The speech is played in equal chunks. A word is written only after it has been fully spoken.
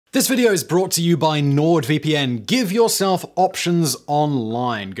This video is brought to you by NordVPN. Give yourself options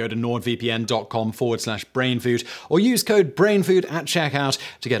online. Go to nordvpn.com/brainfood or use code BRAINFOOD at checkout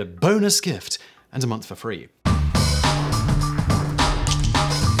to get a bonus gift and a month for free.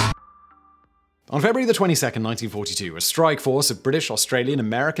 On February the 22nd, 1942, a strike force of British, Australian,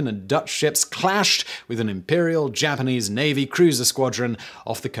 American, and Dutch ships clashed with an Imperial Japanese Navy cruiser squadron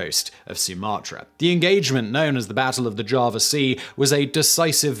off the coast of Sumatra. The engagement, known as the Battle of the Java Sea, was a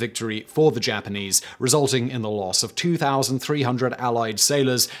decisive victory for the Japanese, resulting in the loss of 2,300 Allied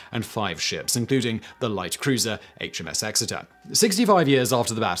sailors and 5 ships, including the light cruiser HMS Exeter. 65 years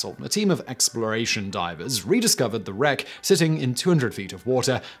after the battle, a team of exploration divers rediscovered the wreck sitting in 200 feet of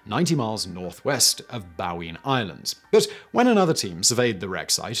water, 90 miles northwest of Boween Island. But when another team surveyed the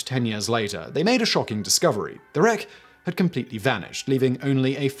wreck site 10 years later, they made a shocking discovery. The wreck had completely vanished, leaving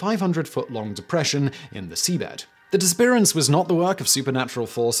only a 500-foot-long depression in the seabed. The disappearance was not the work of supernatural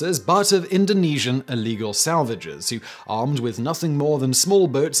forces, but of Indonesian illegal salvagers who, armed with nothing more than small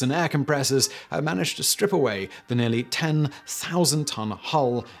boats and air compressors, had managed to strip away the nearly 10,000-ton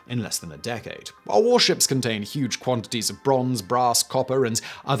hull in less than a decade. While warships contain huge quantities of bronze, brass, copper, and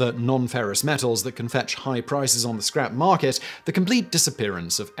other non-ferrous metals that can fetch high prices on the scrap market, the complete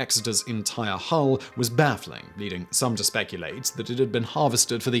disappearance of Exeter's entire hull was baffling, leading some to speculate that it had been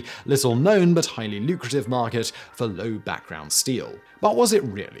harvested for the little-known but highly lucrative market for low background steel. But was it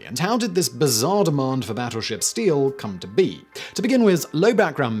really? And how did this bizarre demand for battleship steel come to be? To begin with, low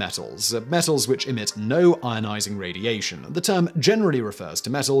background metals, metals which emit no ionizing radiation. The term generally refers to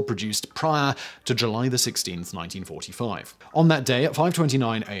metal produced prior to July 16, 1945. On that day at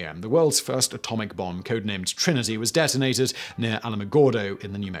 5:29 a.m., the world's first atomic bomb, codenamed Trinity, was detonated near Alamogordo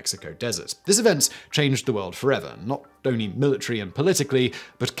in the New Mexico desert. This event changed the world forever, not only military and politically,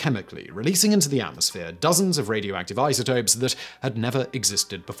 but chemically, releasing into the atmosphere dozens of radioactive isotopes that had never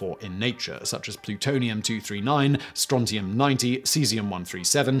existed before in nature, such as plutonium-239, strontium-90,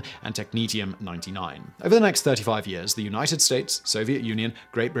 cesium-137, and technetium-99. Over the next 35 years, the United States, Soviet Union,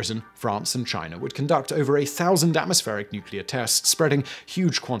 Great Britain, France, and China would conduct over 1,000 atmospheric nuclear tests, spreading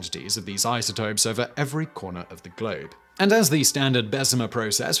huge quantities of these isotopes over every corner of the globe. And as the standard Bessemer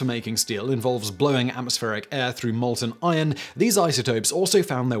process for making steel involves blowing atmospheric air through molten iron, these isotopes also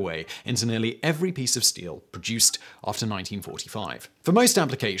found their way into nearly every piece of steel produced after 1945. For most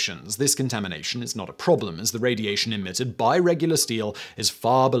applications, this contamination is not a problem, as the radiation emitted by regular steel is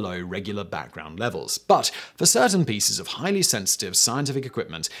far below regular background levels. But for certain pieces of highly sensitive scientific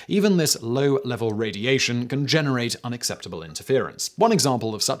equipment, even this low-level radiation can generate unacceptable interference. One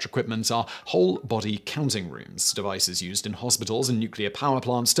example of such equipment are whole-body counting rooms, devices used in hospitals and nuclear power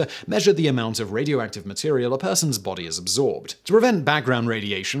plants to measure the amount of radioactive material a person's body has absorbed. To prevent background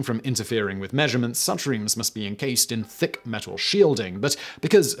radiation from interfering with measurements, such rooms must be encased in thick metal shielding, but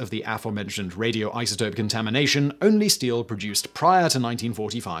because of the aforementioned radioisotope contamination, only steel produced prior to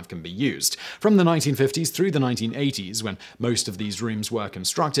 1945 can be used. From the 1950s through the 1980s, when most of these rooms were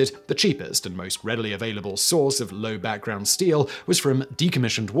constructed, the cheapest and most readily available source of low background steel was from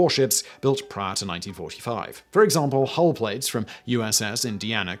decommissioned warships built prior to 1945. For example, hull plates from USS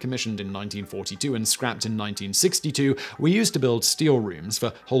Indiana, commissioned in 1942 and scrapped in 1962, were used to build steel rooms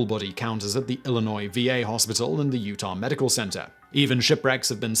for whole-body counters at the Illinois VA Hospital and the Utah Medical Center. Even shipwrecks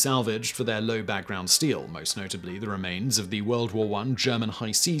have been salvaged for their low background steel, most notably the remains of the World War I German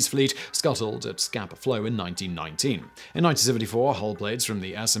High Seas Fleet scuttled at Scapa Flow in 1919. In 1974, hull plates from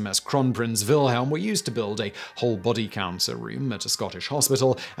the SMS Kronprinz Wilhelm were used to build a whole-body counter room at a Scottish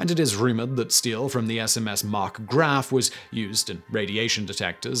hospital, and it is rumored that steel from the SMS Mark Graf was used in radiation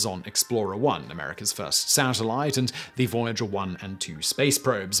detectors on Explorer 1, America's first satellite, and the Voyager 1 and 2 space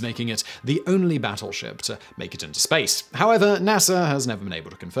probes, making it the only battleship to make it into space. However, NASA has never been able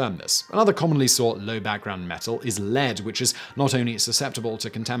to confirm this. Another commonly sought low background metal is lead, which is not only susceptible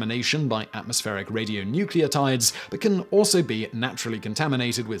to contamination by atmospheric radionucleotides, but can also be naturally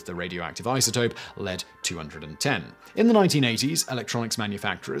contaminated with the radioactive isotope lead-210. In the 1980s, electronics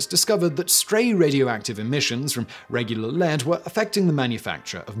manufacturers discovered that stray radioactive emissions from regular lead were affecting the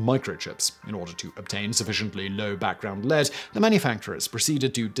manufacture of microchips. In order to obtain sufficiently low background lead, the manufacturers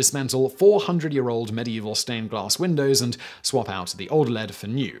proceeded to dismantle 400-year-old medieval stained glass windows and swap out the old lead for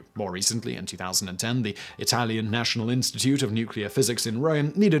new. More recently, in 2010, the Italian National Institute of Nuclear Physics in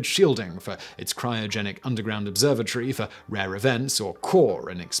Rome needed shielding for its cryogenic underground observatory for rare events, or CORE,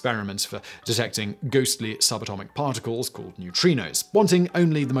 an experiment for detecting ghostly subatomic particles called neutrinos. Wanting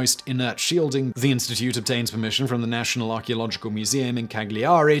only the most inert shielding, the institute obtains permission from the National Archaeological Museum in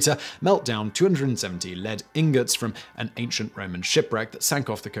Cagliari to melt down 270 lead ingots from an ancient Roman shipwreck that sank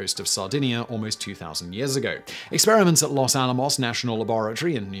off the coast of Sardinia almost 2,000 years ago. Experiments at Los Alamos Alamos National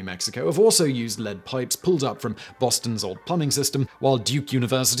Laboratory in New Mexico have also used lead pipes pulled up from Boston's old plumbing system, while Duke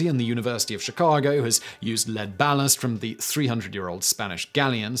University and the University of Chicago has used lead ballast from the 300-year-old Spanish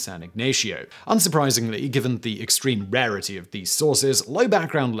galleon San Ignacio. Unsurprisingly, given the extreme rarity of these sources, low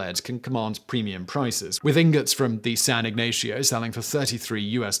background lead can command premium prices, with ingots from the San Ignacio selling for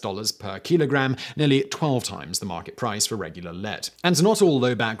 $33 per kilogram, nearly 12 times the market price for regular lead. And not all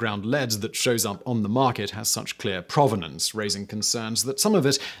low background lead that shows up on the market has such clear provenance, raising concerns that some of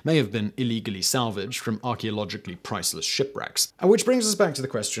it may have been illegally salvaged from archaeologically priceless shipwrecks. Which brings us back to the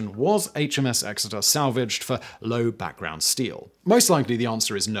question, was HMS Exeter salvaged for low background steel? Most likely the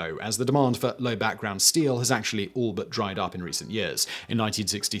answer is no, as the demand for low background steel has actually all but dried up in recent years. In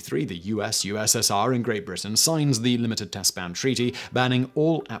 1963, the US, USSR, and Great Britain signed the Limited Test Ban Treaty, banning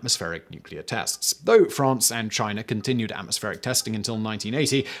all atmospheric nuclear tests. Though France and China continued atmospheric testing until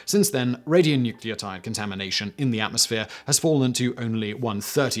 1980, since then, radionucleotide contamination in the atmosphere has fallen to only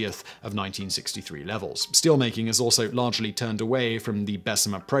 1/30th of 1963 levels. Steelmaking has also largely turned away from the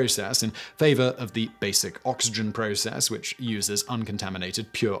Bessemer process in favor of the basic oxygen process, which uses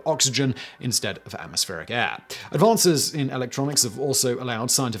uncontaminated pure oxygen instead of atmospheric air. Advances in electronics have also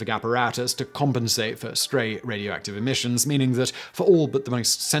allowed scientific apparatus to compensate for stray radioactive emissions, meaning that for all but the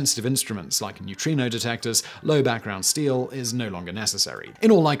most sensitive instruments like neutrino detectors, low background steel is no longer necessary.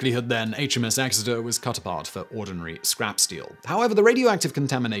 In all likelihood then, HMS Exeter was cut apart for ordinary scrap steel. However, the radioactive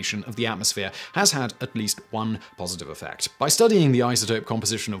contamination of the atmosphere has had at least one positive effect. By studying the isotope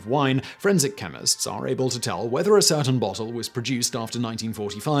composition of wine, forensic chemists are able to tell whether a certain bottle was produced after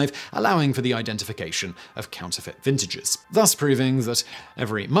 1945, allowing for the identification of counterfeit vintages, thus proving that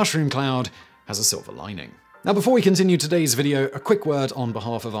every mushroom cloud has a silver lining. Now, before we continue today's video, a quick word on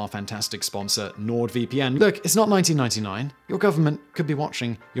behalf of our fantastic sponsor, NordVPN. Look, it's not 1999. Your government could be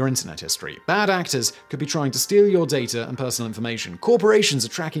watching your internet history. Bad actors could be trying to steal your data and personal information. Corporations are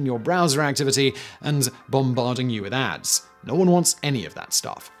tracking your browser activity and bombarding you with ads. No one wants any of that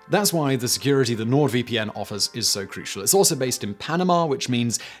stuff. That's why the security that NordVPN offers is so crucial. It's also based in Panama, which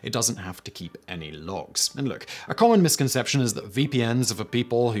means it doesn't have to keep any logs. And look, a common misconception is that VPNs are for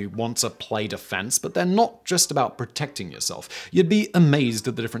people who want to play defense, but they're not just about protecting yourself. You'd be amazed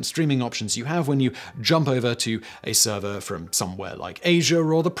at the different streaming options you have when you jump over to a server from somewhere like Asia,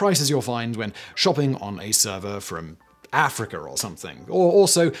 or the prices you'll find when shopping on a server from Africa or something. Or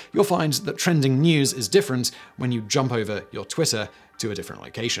also, you'll find that trending news is different when you jump over your Twitter to a different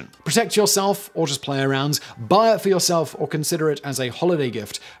location. Protect yourself or just play around, buy it for yourself or consider it as a holiday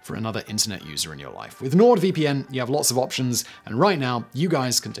gift for another internet user in your life. With NordVPN, you have lots of options, and right now, you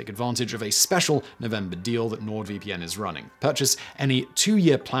guys can take advantage of a special November deal that NordVPN is running. Purchase any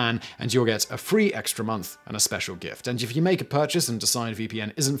 2-year plan and you'll get a free extra month and a special gift. And if you make a purchase and decide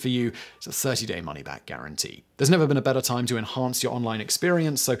VPN isn't for you, it's a 30-day money-back guarantee. There's never been a better time to enhance your online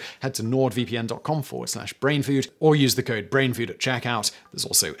experience, so head to nordvpn.com/brainfood or use the code BRAINFOOD at checkout. There's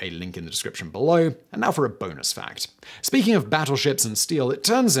also a link in the description below. And now for a bonus fact. Speaking of battleships and steel, it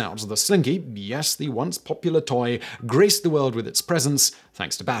turns out the Slinky, yes, the once popular toy, graced the world with its presence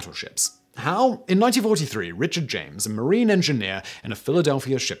thanks to battleships. How? In 1943, Richard James, a marine engineer in a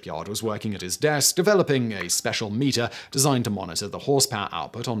Philadelphia shipyard, was working at his desk developing a special meter designed to monitor the horsepower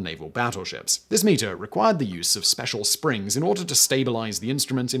output on naval battleships. This meter required the use of special springs in order to stabilize the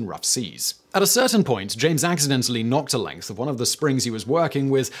instrument in rough seas. At a certain point, James accidentally knocked a length of one of the springs he was working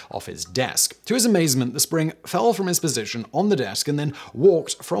with off his desk. To his amazement, the spring fell from his position on the desk and then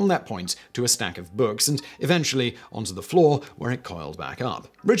walked from that point to a stack of books and eventually onto the floor where it coiled back up.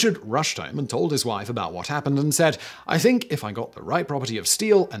 Richard rushed home and told his wife about what happened and said, "I think if I got the right property of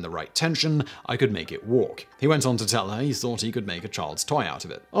steel and the right tension, I could make it walk." He went on to tell her he thought he could make a child's toy out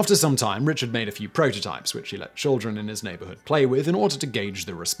of it. After some time, Richard made a few prototypes, which he let children in his neighborhood play with in order to gauge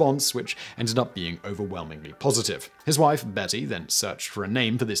the response, which ended up being overwhelmingly positive. His wife, Betty, then searched for a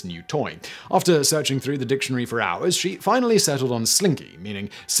name for this new toy. After searching through the dictionary for hours, she finally settled on slinky, meaning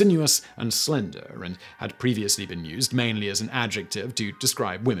sinuous and slender, and had previously been used mainly as an adjective to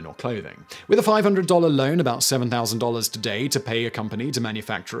describe women or clothing. With a $500 loan, about $7,000 today, to pay a company to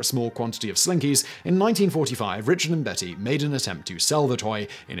manufacture a small quantity of slinkies, in 1945, Richard and Betty made an attempt to sell the toy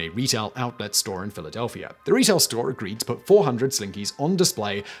in a retail outlet store in Philadelphia. The retail store agreed to put 400 slinkies on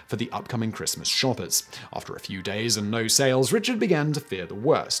display for the upcoming Christmas shoppers. After a few days and no sales, Richard began to fear the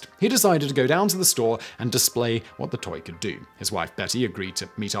worst. He decided to go down to the store and display what the toy could do. His wife Betty agreed to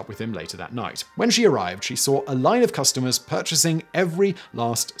meet up with him later that night. When she arrived, she saw a line of customers purchasing every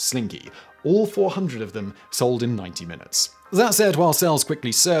last slinky. Slinky. All 400 of them sold in 90 minutes. That said, while sales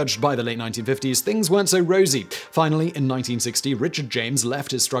quickly surged by the late 1950s, things weren't so rosy. Finally, in 1960, Richard James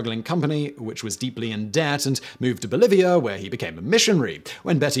left his struggling company, which was deeply in debt, and moved to Bolivia, where he became a missionary.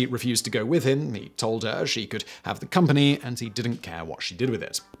 When Betty refused to go with him, he told her she could have the company, and he didn't care what she did with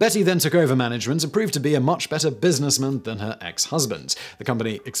it. Betty then took over management and proved to be a much better businessman than her ex-husband. The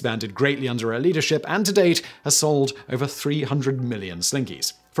company expanded greatly under her leadership, and to date has sold over 300 million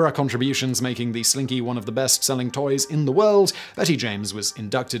Slinkies. For her contributions making the Slinky one of the best-selling toys in the world, Betty James was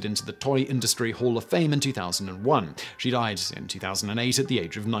inducted into the Toy Industry Hall of Fame in 2001. She died in 2008 at the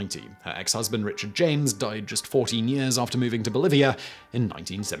age of 90. Her ex-husband Richard James died just 14 years after moving to Bolivia in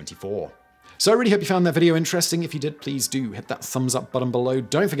 1974. So I really hope you found that video interesting. If you did, please do hit that thumbs up button below.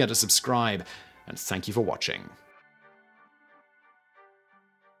 Don't forget to subscribe, and thank you for watching.